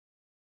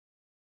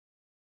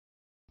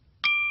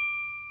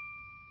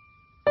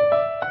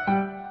I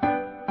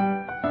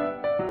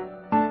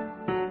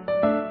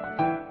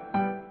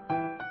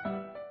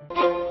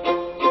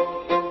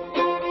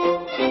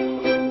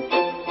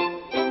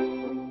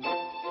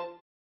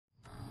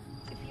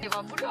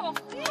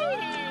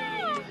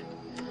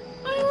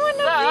want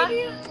a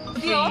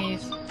video.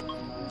 Please.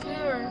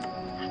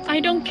 I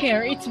don't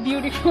care. It's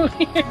beautiful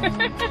here.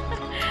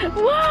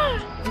 와!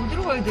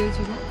 어디로 가야 돼요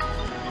지금?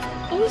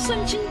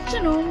 울산 진짜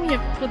너무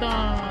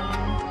예쁘다.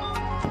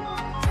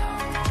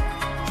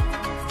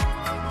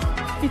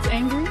 It's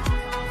angry?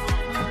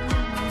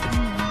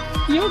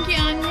 여기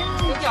아니야.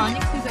 여기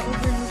아니고 진짜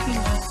overlooking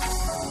us.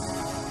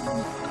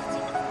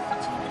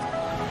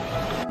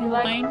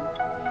 Line?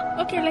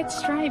 Okay,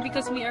 let's try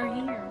because we are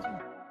here.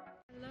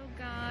 Hello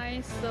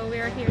guys, so we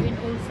are here in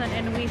Ulsan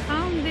and we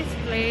found this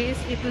place.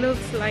 It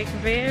looks like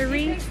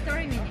very...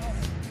 30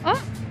 minutes. Oh?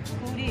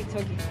 우리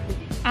저기.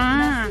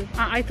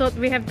 I thought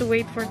we have to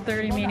wait for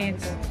 30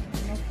 minutes.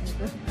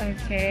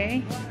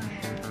 Okay.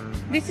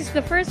 This is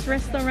the first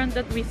restaurant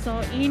that we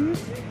saw in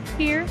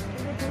here.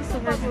 So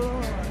It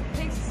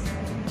takes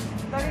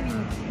 30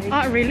 minutes.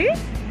 Ah, really?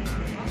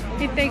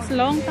 It takes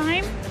long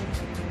time?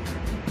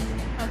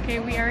 Okay,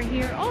 we are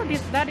here. Oh,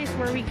 that is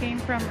where we came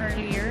from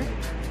earlier.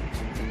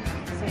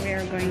 So we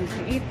are going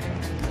to eat.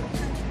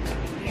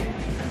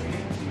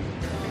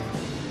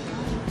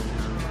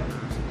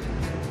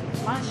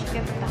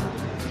 맛있겠다.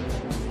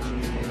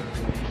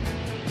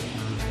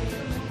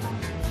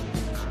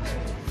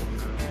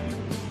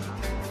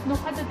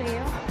 녹화도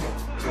돼요?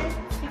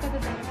 찍어도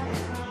돼요?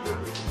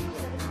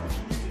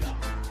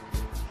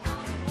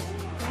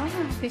 Wow,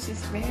 this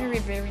is very,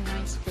 very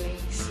nice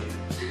place.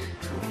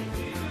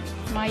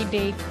 My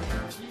date.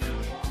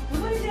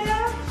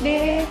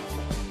 네.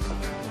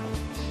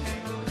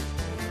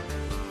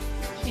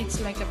 It's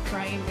like a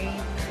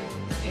private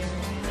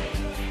area.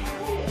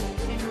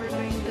 And we're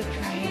going to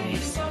try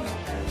this.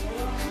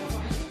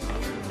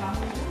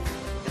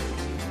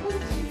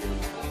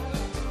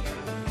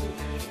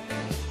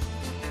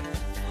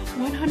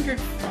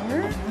 $104?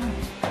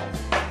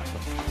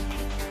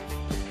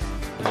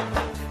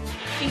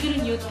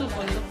 이거는 유튜브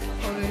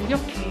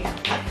이렇게.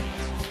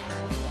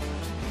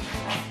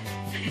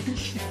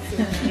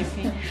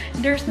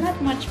 There's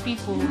not much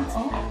people.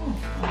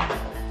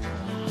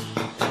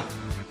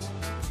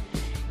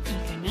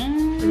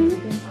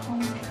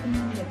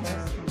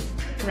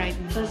 Right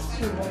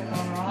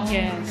now.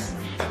 Yes.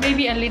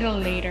 Maybe a little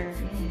later.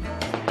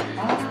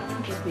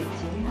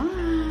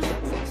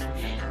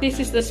 This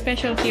is the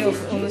specialty of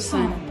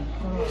Ulsan.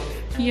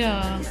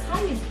 Yeah.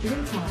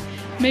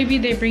 Maybe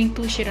they bring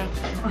tushira.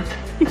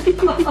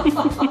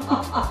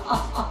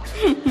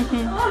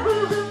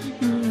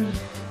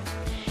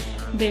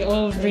 They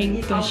all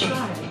bring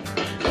tushira.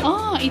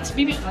 Oh, it's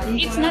bibi.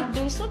 It's not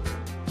dulsut.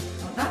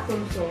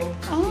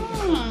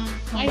 Ah,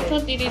 I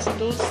thought it is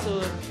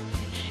dulsut.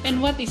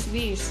 And what is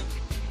this?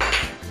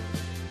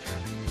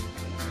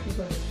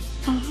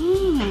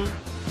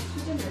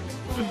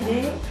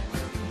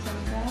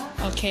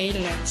 Okay,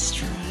 let's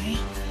try.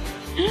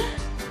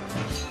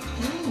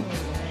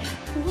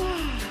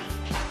 Wow,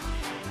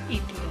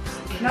 it looks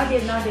good.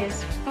 Not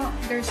this. Oh,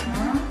 there's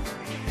more.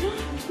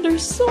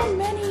 There's so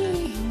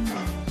many.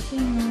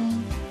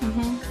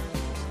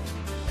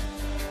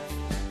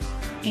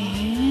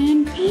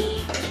 And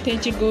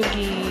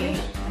돼지고기.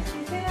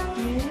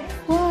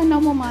 Wow,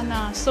 너무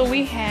많아. So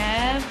we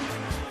have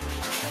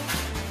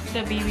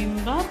the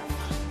bibimbap.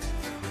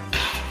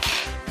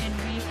 And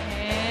we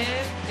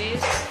have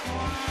this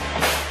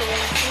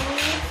tofu.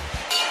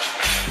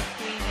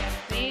 We have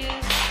this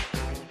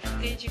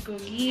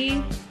돼지고기.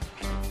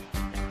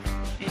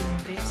 And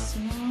this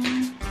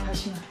one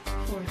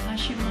for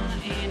tashima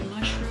and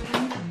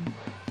mushroom.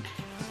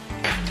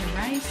 And the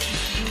rice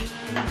is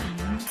good.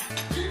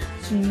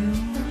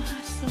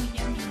 So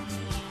yummy.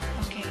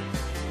 Okay.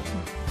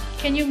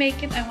 Can you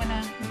make it? I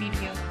wanna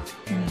video.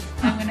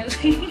 I wanna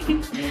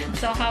see.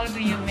 So how do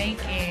you make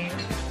it?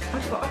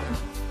 What?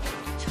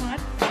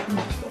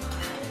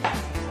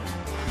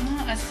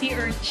 A sea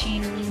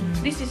urchin.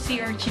 This is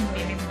sea urchin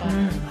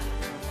bibimbap.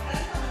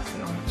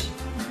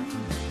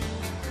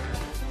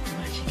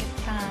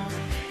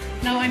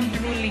 Now I'm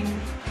drooling.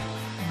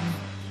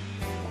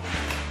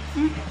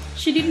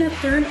 She did not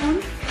turn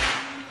on?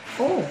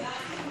 Oh.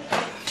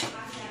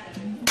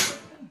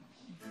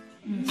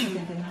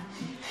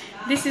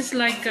 This is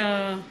like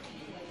a...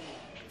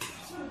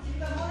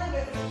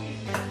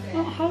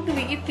 Oh, how do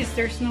we eat this?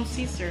 There's no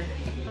scissor.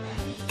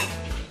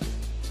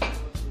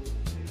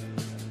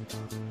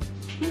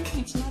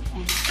 It's not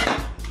on.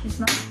 It's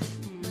not?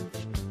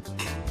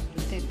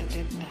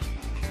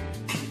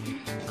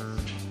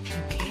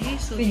 Okay,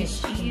 so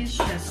this is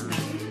just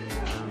done.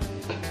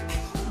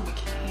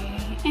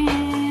 Okay,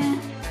 and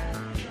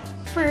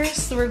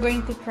first we're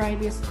going to try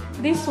this.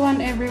 This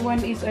one,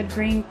 everyone, is a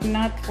drink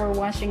not for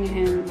washing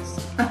hands.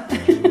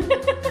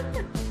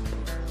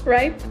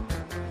 Right?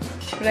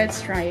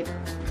 Let's try it.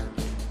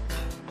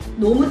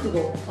 너무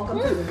뜨거워.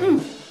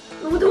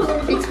 너무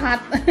뜨거워. It's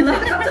hot. 나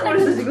깜짝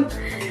놀랐어 지금.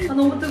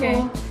 너무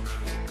뜨거워.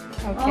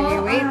 Okay,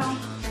 wait.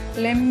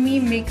 Let me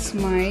mix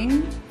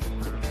mine.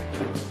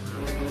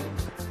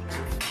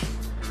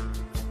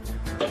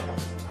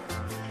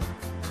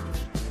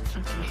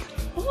 Okay.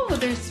 Oh,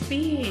 there's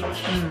fish.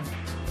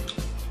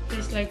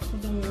 There's like,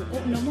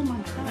 oh no,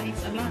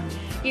 it's a lot.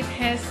 It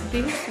has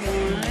this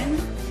one,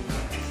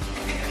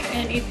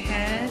 and it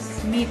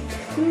has meat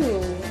too.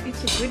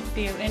 It's a good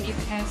deal, and it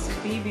has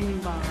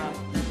bibimbap.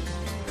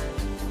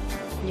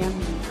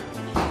 Yummy.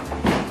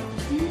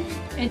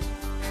 And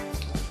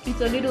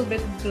it's a little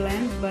bit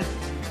bland, but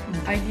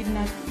I did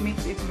not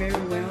mix it very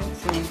well.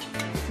 So,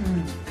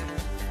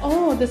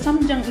 oh, the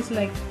samjang is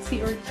like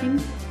sea urchin.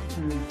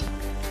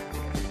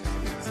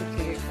 It's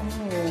okay.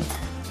 Oh.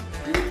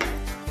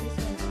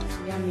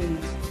 Yummy.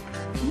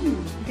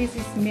 This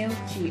is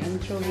melty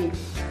anchovy.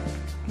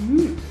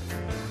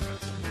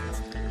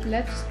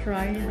 Let's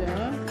try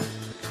the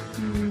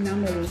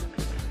namul.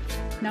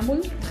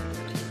 Namul?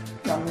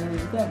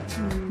 나물인데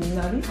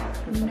미나리?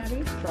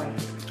 미나리? Try.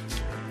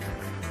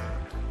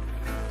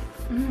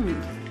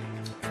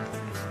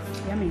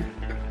 Yummy.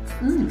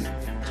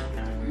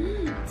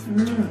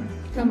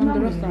 잘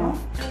만들었어.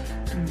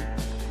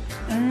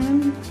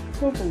 And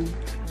purple.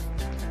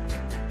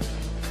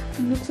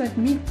 It looks like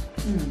meat.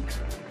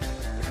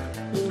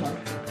 맛있어.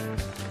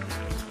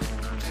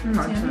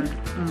 맛있다.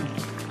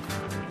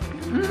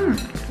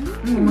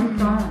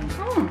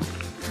 Oh,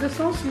 the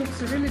sauce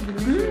looks really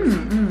delicious.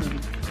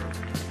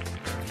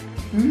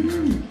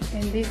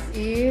 And this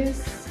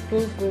is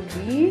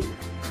bulgogi.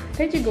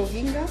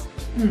 Vegegoginga.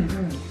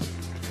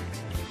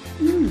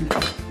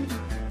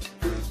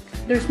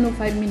 There's no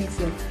 5 minutes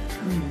yet.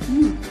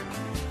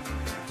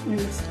 And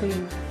it's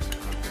clean.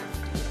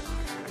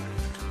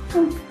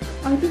 Oh,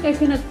 I think I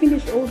cannot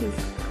finish all this.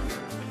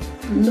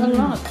 It's a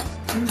lot.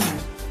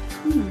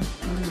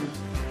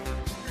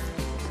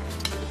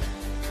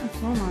 It's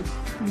so much.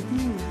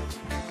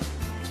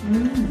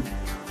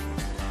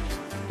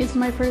 It's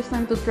my first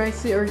time to try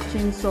sea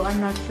urchin, so I'm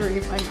not sure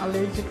if I'm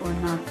allergic or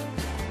not.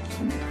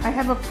 I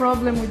have a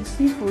problem with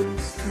seafood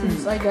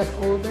since I got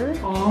older.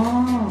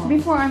 Oh.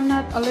 Before, I'm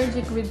not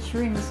allergic with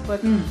shrimps,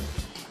 but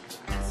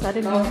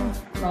suddenly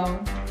No.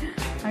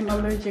 I'm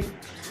allergic.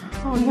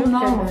 Oh, 이거 look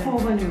나 at that. How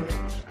about you?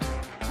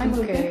 I'm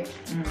okay.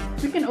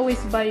 We can always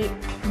buy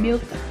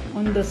milk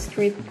on the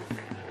street.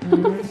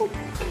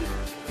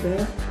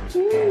 네.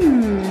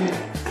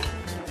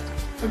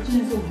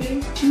 urchin is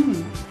okay?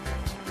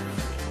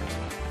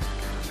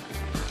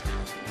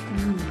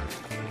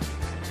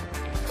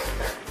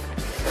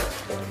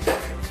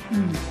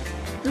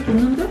 이거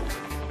좋는데?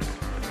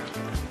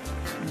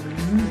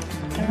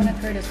 I wanna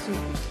try the soup.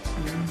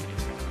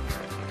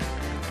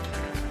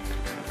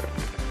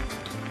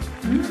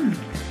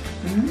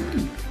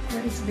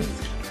 What is this?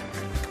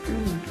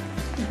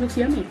 It looks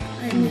yummy.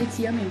 I mean, it's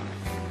yummy.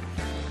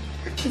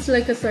 It's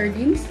like a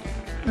sardines.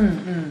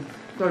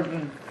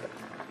 썰긴.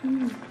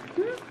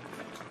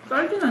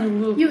 썰긴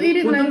아니고 You eat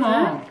it like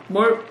that?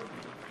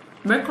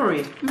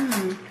 Mercury.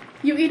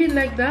 You eat it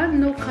like that?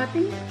 No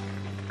cutting?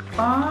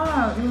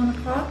 Ah, you wanna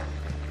cut?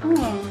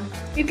 Oh,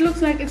 it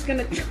looks like it's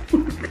gonna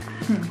choke.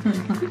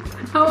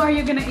 How are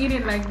you gonna eat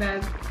it like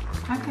that?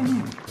 I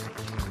can.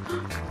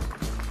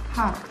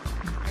 Half.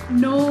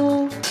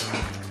 No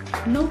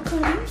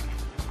cutting?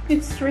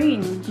 It's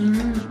strange.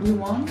 You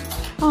want?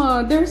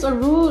 There's a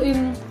rule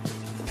in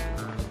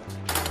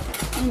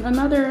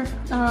another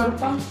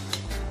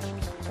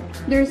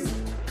there's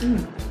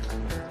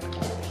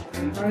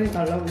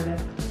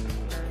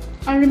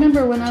I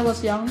remember when I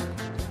was young,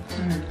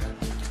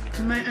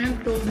 my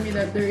aunt told me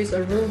that there is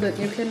a rule that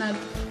you cannot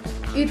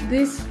eat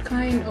this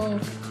kind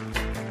of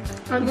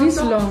this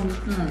long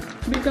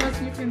because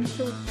you can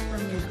choke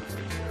from it.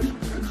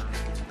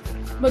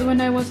 But when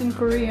I was in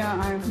Korea,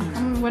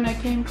 when I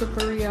came to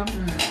Korea,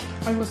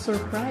 I was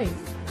surprised.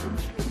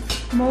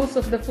 Most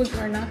of the foods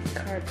are not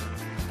cut.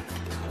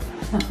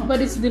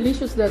 But it's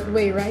delicious that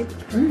way, right?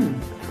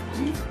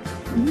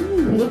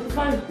 It's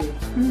spicy.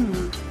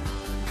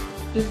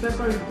 This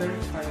pepper is very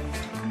spicy.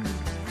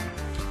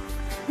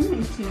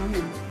 It's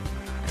yummy.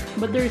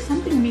 But there is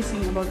something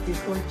missing about this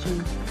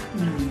urchin.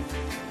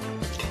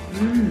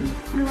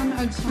 I wanna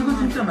add some. 이거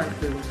진짜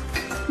맛있어요.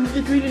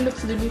 It really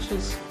looks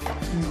delicious.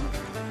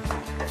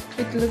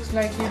 It looks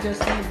like you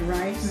just need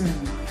rice.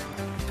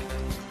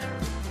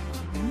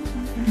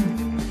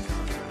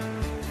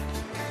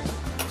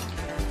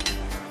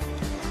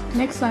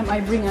 Next time I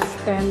bring a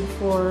stand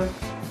for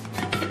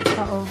the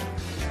phone.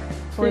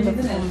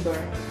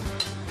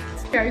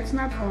 Yeah, it's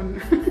not on.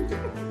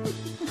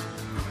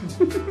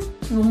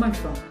 너무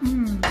맛있어.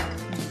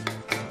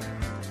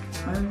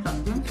 맛있어.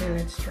 Okay,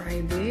 let's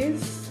try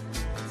this.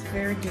 It's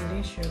very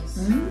delicious.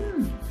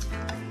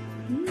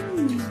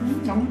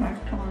 너무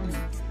맛있어.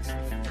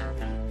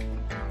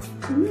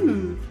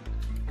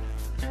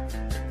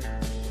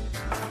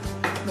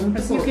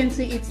 As you can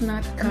see, it's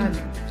not cut.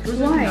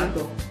 Why?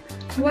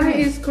 Why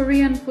is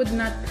Korean food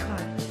not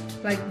cut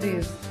like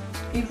this?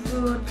 If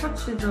you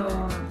touch the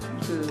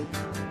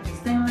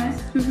stainless,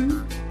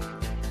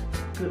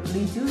 could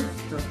reduce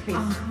the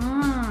taste.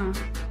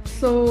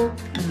 So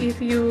if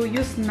you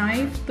use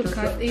knife to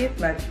cut it,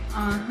 Like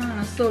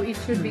so it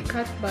should be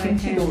cut by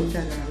김치도 hand.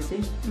 있잖아, 그치?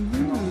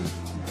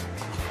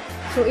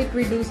 So it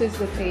reduces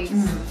the taste.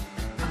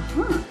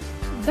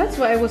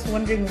 That's why I was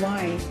wondering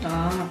why.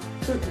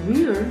 So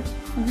weird.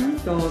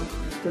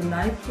 The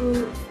knife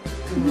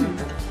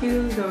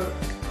kill the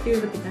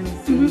vitamin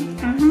C.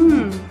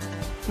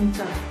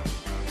 진짜.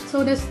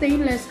 So the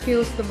stainless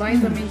kills the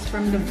vitamins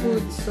from the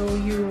food, so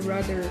you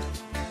rather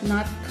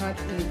not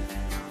cut it.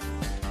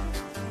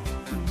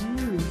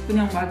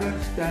 그냥 맛을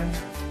때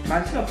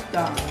맛이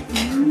없다.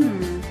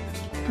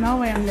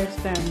 Now I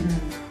understand.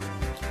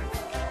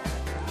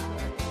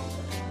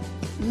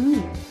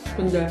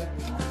 근데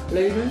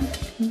later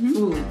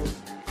food.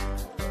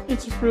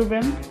 It's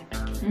proven.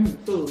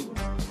 food.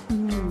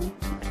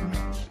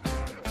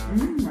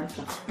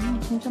 맛있다.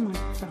 진짜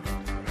맛있다.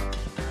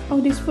 Oh,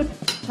 this food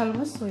잘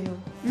왔어요.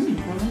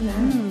 맛있네.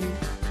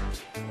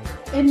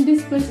 And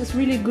this place is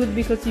really good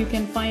because you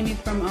can find it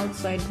from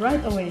outside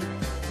right away.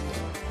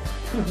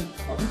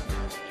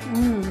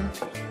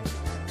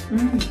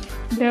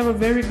 They have a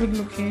very good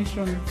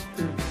location.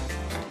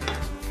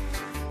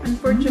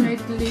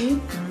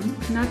 Unfortunately,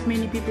 not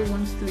many people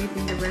wants to eat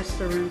in the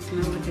restaurants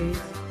nowadays.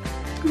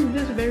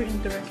 This is very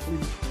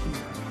interesting.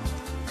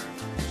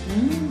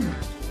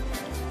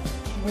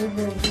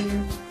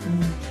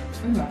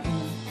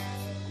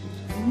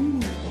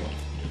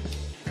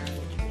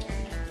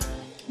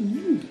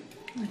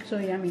 It's so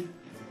yummy.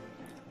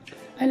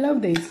 I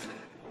love this.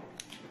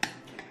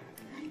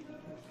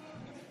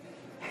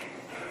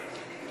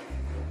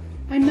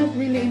 I'm not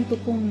really into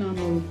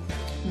콩나물.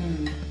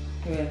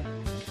 왜?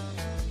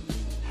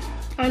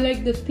 I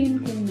like the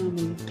thin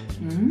콩나물.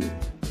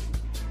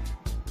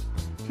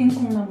 흰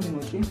콩나물이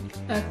뭐지?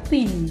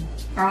 Thin.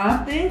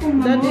 뗀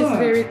콩나물. That is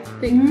very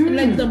thick.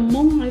 Like the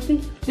mung, I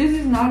think. This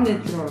is not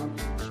natural.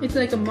 It's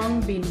like a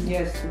mung bean.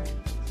 Yes.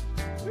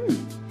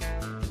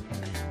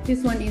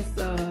 This one is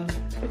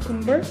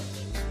cucumber.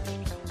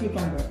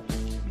 Cucumber.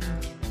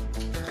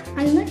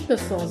 I like the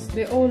sauce.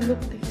 They all look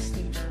tasty.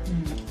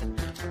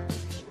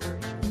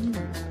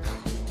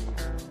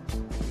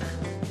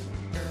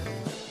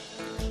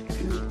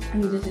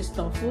 And this is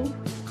tofu.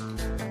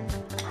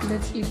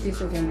 Let's eat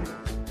this again.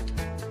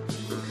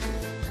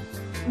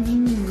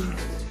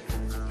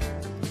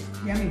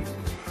 Yummy.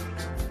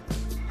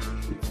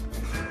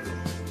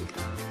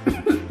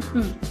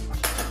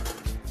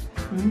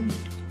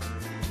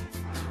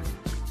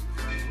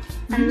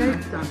 I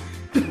like that.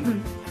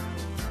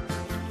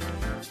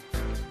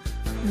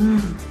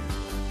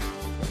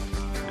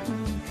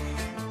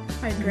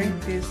 I drank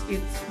this.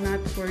 It's not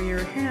for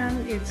your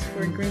hand, it's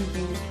for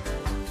drinking.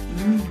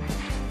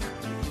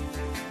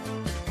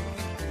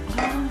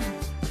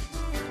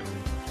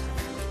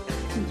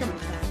 진짜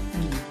맛있다.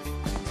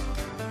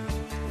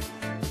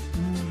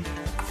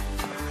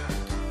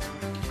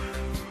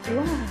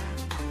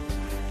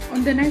 Wow.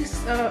 On the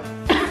next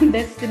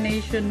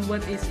destination,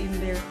 what is in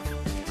there?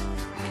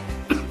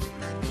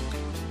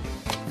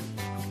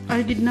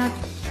 I did not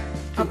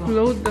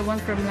upload the one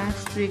from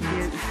last week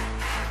yet.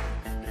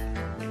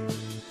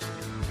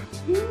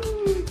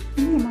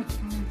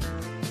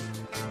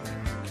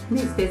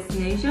 Next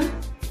destination?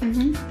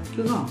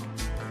 그거.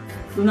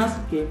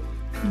 루나스길.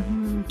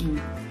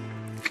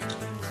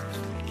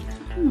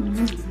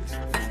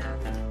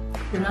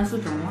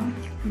 루나스 정원.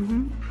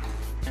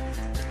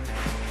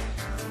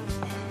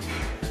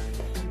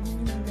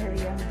 Very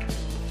yummy.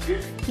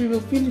 We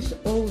will finish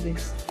all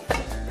this.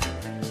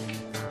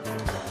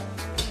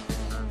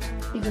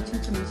 이거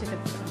진짜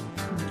맛있겠다.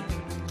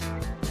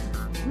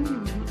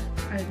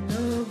 I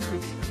love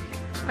this.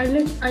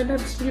 I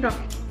love 시락.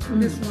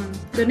 This one.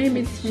 The name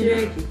is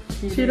시래기.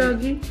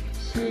 시래기.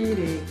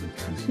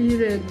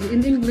 시래기.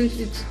 In English,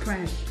 it's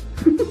trash.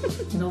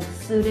 No,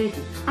 쓰레기.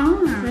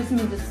 Trash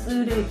means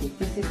쓰레기.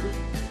 This is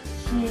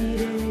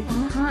시래기.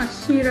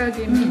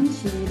 시래기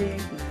means 시래기.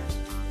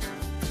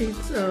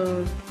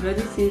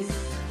 it's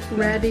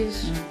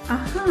radish.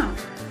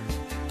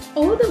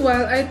 All the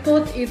while I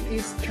thought it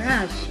is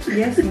trash.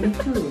 Yes, me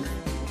too.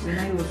 When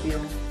I was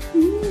young.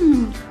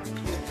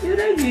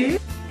 시래기.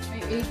 I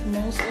ate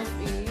most of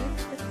it.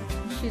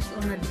 She's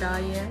on a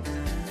diet.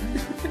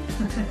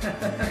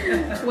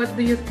 What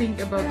do you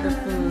think about the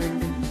food?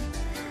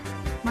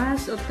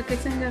 Mas, 어떻게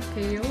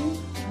생각해요?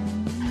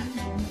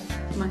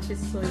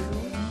 맛있어요?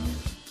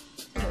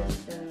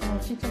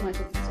 진짜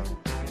맛있어.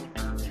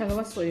 잘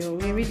왔어요.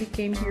 We really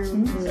came here for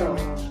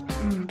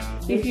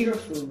Natural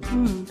food.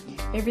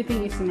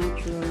 everything is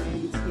natural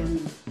and it's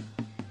yummy.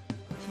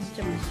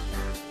 진짜 맛있다.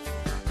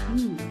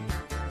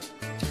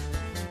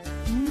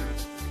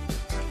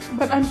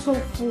 But I'm so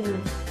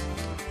full.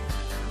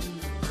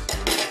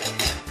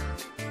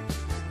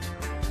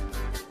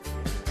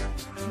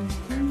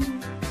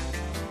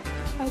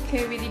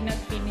 Okay, we did not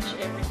finish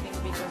everything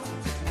because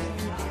it's very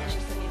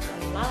delicious and it's a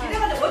lot.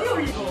 어디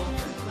올리고?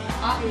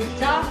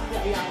 진짜?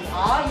 야.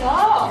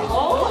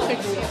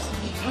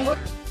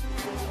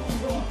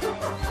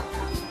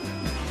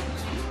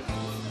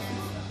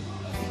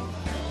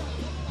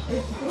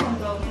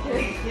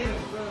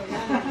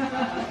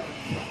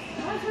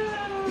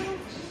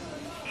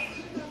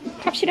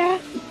 갑시다.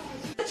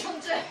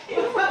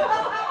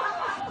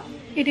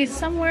 It is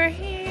somewhere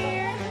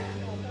here.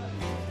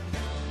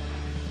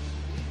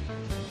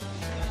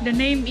 The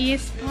name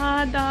is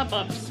Pada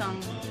Babsang.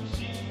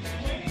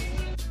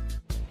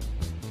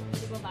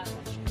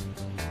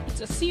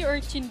 It's a sea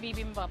urchin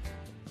bibimbap.